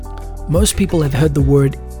Most people have heard the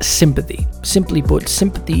word sympathy. Simply put,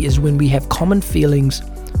 sympathy is when we have common feelings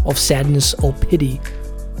of sadness or pity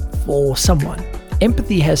for someone.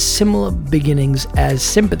 Empathy has similar beginnings as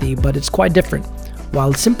sympathy, but it's quite different.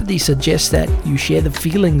 While sympathy suggests that you share the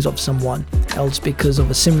feelings of someone else because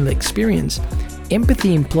of a similar experience,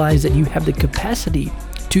 empathy implies that you have the capacity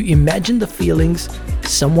to imagine the feelings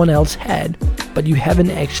someone else had, but you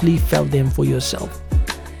haven't actually felt them for yourself.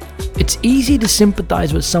 It's easy to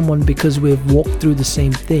sympathize with someone because we've walked through the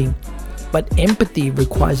same thing, but empathy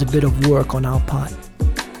requires a bit of work on our part.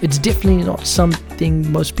 It's definitely not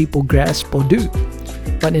something most people grasp or do.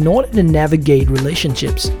 But in order to navigate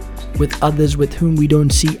relationships with others with whom we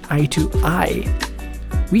don't see eye to eye,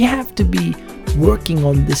 we have to be working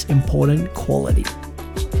on this important quality.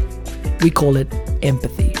 We call it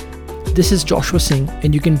empathy. This is Joshua Singh,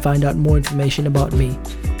 and you can find out more information about me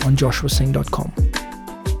on joshuasingh.com.